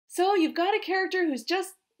So you've got a character who's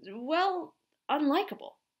just, well,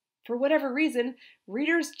 unlikable. For whatever reason,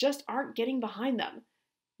 readers just aren't getting behind them.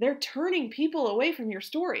 They're turning people away from your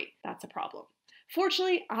story. That's a problem.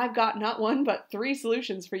 Fortunately, I've got not one but 3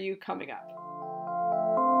 solutions for you coming up.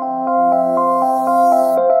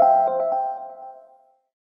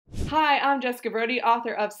 Hi, I'm Jessica Brody,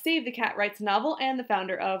 author of Save the Cat Writes a Novel and the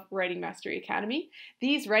founder of Writing Mastery Academy.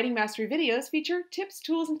 These Writing Mastery videos feature tips,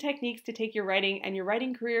 tools, and techniques to take your writing and your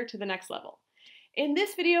writing career to the next level. In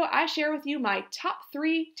this video, I share with you my top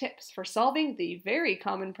 3 tips for solving the very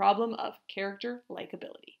common problem of character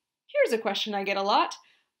likability. Here's a question I get a lot.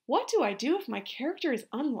 What do I do if my character is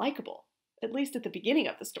unlikable? At least at the beginning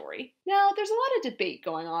of the story. Now, there's a lot of debate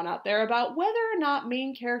going on out there about whether or not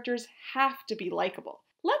main characters have to be likable.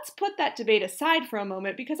 Let's put that debate aside for a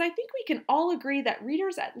moment because I think we can all agree that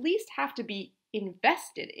readers at least have to be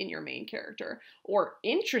invested in your main character or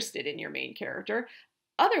interested in your main character.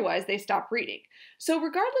 Otherwise, they stop reading. So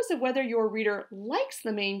regardless of whether your reader likes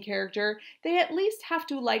the main character, they at least have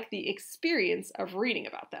to like the experience of reading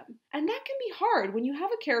about them. And that can be hard when you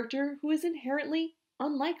have a character who is inherently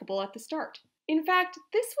unlikable at the start. In fact,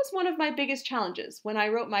 this was one of my biggest challenges when I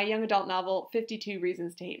wrote my young adult novel, 52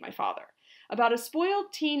 Reasons to Hate My Father, about a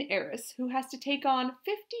spoiled teen heiress who has to take on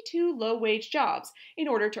 52 low-wage jobs in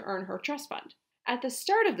order to earn her trust fund. At the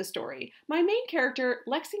start of the story, my main character,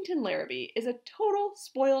 Lexington Larrabee, is a total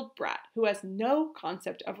spoiled brat who has no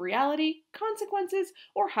concept of reality, consequences,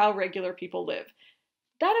 or how regular people live.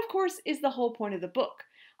 That, of course, is the whole point of the book.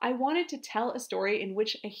 I wanted to tell a story in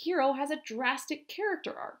which a hero has a drastic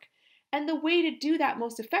character arc. And the way to do that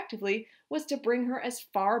most effectively was to bring her as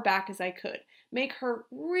far back as I could, make her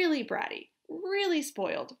really bratty, really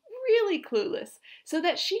spoiled, really clueless, so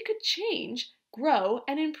that she could change, grow,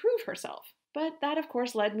 and improve herself. But that, of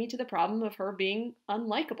course, led me to the problem of her being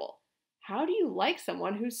unlikable. How do you like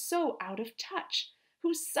someone who's so out of touch,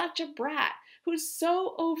 who's such a brat, who's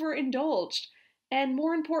so overindulged? And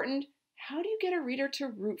more important, how do you get a reader to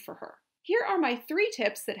root for her? Here are my 3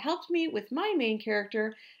 tips that helped me with my main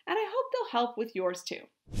character, and I hope they'll help with yours too.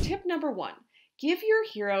 Tip number 1. Give your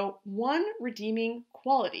hero one redeeming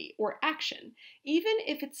quality or action, even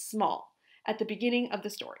if it's small, at the beginning of the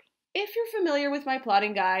story. If you're familiar with my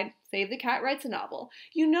plotting guide, Save the Cat Writes a Novel,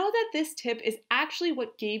 you know that this tip is actually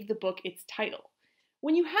what gave the book its title.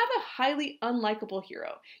 When you have a highly unlikable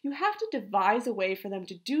hero, you have to devise a way for them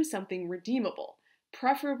to do something redeemable,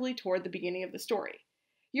 preferably toward the beginning of the story.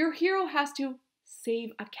 Your hero has to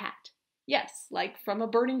save a cat. Yes, like from a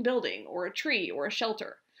burning building, or a tree, or a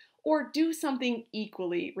shelter. Or do something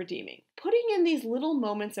equally redeeming. Putting in these little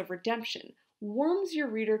moments of redemption warms your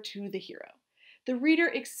reader to the hero. The reader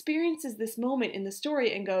experiences this moment in the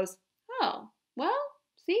story and goes, oh, well,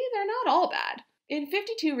 see, they're not all bad. In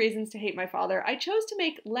 52 Reasons to Hate My Father, I chose to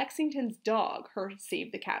make Lexington's dog her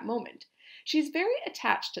save the cat moment. She's very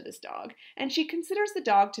attached to this dog, and she considers the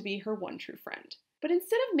dog to be her one true friend. But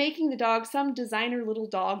instead of making the dog some designer little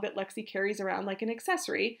dog that Lexi carries around like an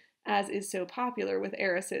accessory, as is so popular with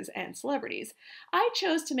heiresses and celebrities, I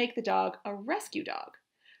chose to make the dog a rescue dog.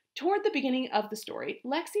 Toward the beginning of the story,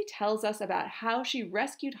 Lexi tells us about how she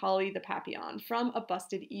rescued Holly the Papillon from a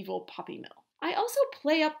busted evil puppy mill. I also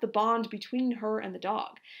play up the bond between her and the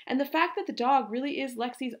dog, and the fact that the dog really is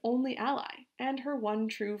Lexi's only ally, and her one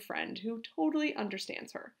true friend who totally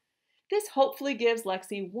understands her. This hopefully gives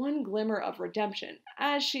Lexi one glimmer of redemption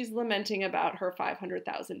as she's lamenting about her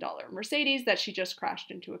 $500,000 Mercedes that she just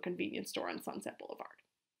crashed into a convenience store on Sunset Boulevard.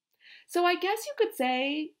 So I guess you could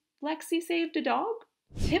say Lexi saved a dog?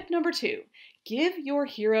 Tip number 2, give your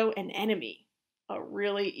hero an enemy, a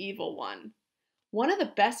really evil one. One of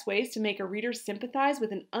the best ways to make a reader sympathize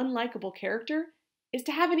with an unlikable character is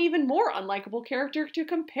to have an even more unlikable character to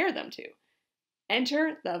compare them to.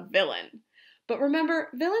 Enter the villain. But remember,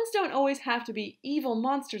 villains don't always have to be evil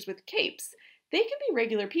monsters with capes. They can be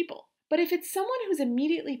regular people. But if it's someone who's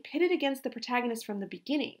immediately pitted against the protagonist from the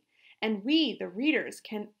beginning, and we, the readers,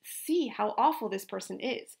 can see how awful this person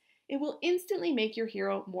is, it will instantly make your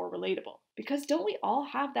hero more relatable. Because don't we all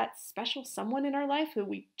have that special someone in our life who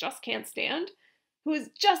we just can't stand? Who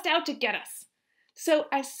is just out to get us? So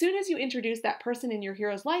as soon as you introduce that person in your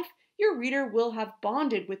hero's life, your reader will have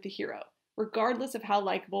bonded with the hero, regardless of how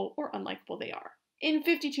likable or unlikable they are. In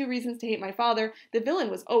 52 Reasons to Hate My Father, the villain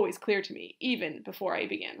was always clear to me, even before I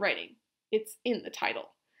began writing. It's in the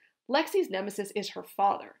title. Lexi's nemesis is her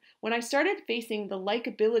father. When I started facing the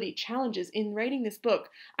likability challenges in writing this book,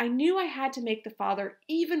 I knew I had to make the father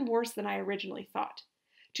even worse than I originally thought,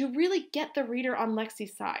 to really get the reader on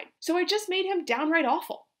Lexi's side. So I just made him downright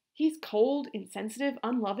awful. He's cold, insensitive,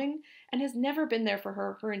 unloving, and has never been there for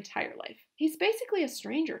her entire life. He's basically a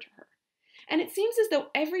stranger to her. And it seems as though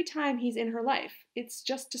every time he's in her life, it's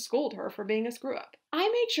just to scold her for being a screw-up. I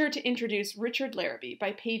made sure to introduce Richard Larrabee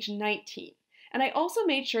by page 19, and I also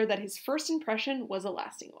made sure that his first impression was a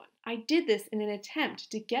lasting one. I did this in an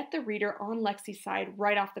attempt to get the reader on Lexi's side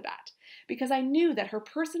right off the bat, because I knew that her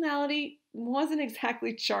personality wasn't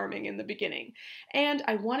exactly charming in the beginning, and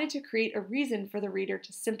I wanted to create a reason for the reader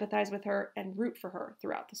to sympathize with her and root for her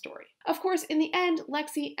throughout the story. Of course, in the end,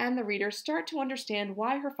 Lexi and the reader start to understand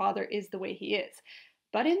why her father is the way he is.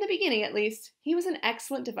 But in the beginning, at least, he was an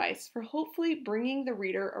excellent device for hopefully bringing the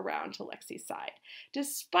reader around to Lexi's side,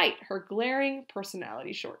 despite her glaring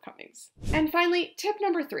personality shortcomings. And finally, tip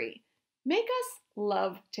number 3, make us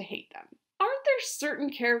love to hate them. Aren't there certain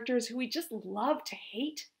characters who we just love to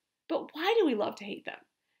hate? But why do we love to hate them?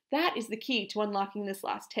 That is the key to unlocking this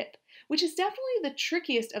last tip, which is definitely the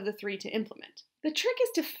trickiest of the 3 to implement. The trick is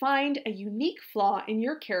to find a unique flaw in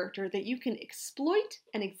your character that you can exploit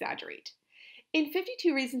and exaggerate. In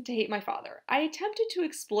 52 Reasons to Hate My Father, I attempted to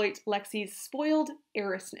exploit Lexi's spoiled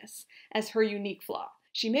heiressness as her unique flaw.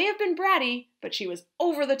 She may have been bratty, but she was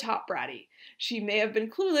over-the-top bratty. She may have been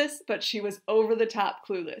clueless, but she was over-the-top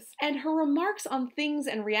clueless. And her remarks on things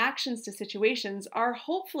and reactions to situations are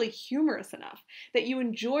hopefully humorous enough that you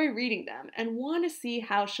enjoy reading them and want to see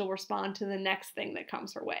how she'll respond to the next thing that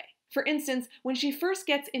comes her way. For instance, when she first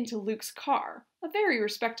gets into Luke's car, a very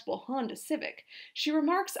respectable Honda Civic, she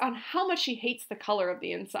remarks on how much she hates the color of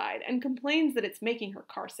the inside and complains that it's making her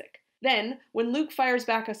car sick. Then, when Luke fires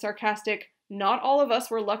back a sarcastic, "Not all of us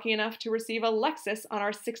were lucky enough to receive a Lexus on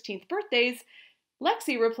our 16th birthdays,"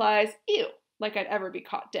 Lexi replies, "Ew, like I'd ever be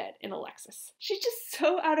caught dead in a Lexus." She's just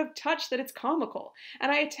so out of touch that it's comical, and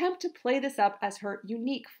I attempt to play this up as her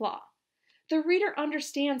unique flaw. The reader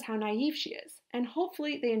understands how naive she is, and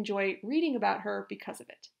hopefully they enjoy reading about her because of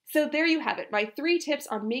it. So there you have it, my 3 tips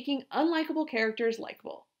on making unlikable characters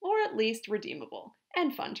likable, or at least redeemable,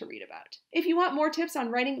 and fun to read about. If you want more tips on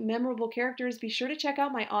writing memorable characters, be sure to check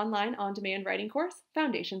out my online on-demand writing course,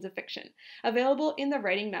 Foundations of Fiction, available in the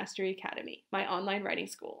Writing Mastery Academy, my online writing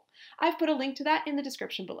school. I've put a link to that in the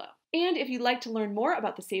description below. And if you'd like to learn more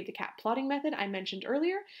about the Save the Cat plotting method I mentioned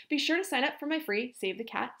earlier, be sure to sign up for my free Save the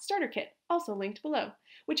Cat starter kit, also linked below,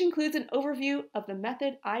 which includes an overview of the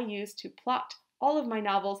method I use to plot all of my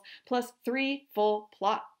novels, plus 3 full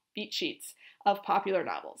plot beat sheets of popular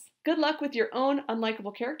novels. Good luck with your own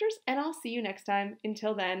unlikable characters, and I'll see you next time.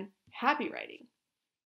 Until then, happy writing!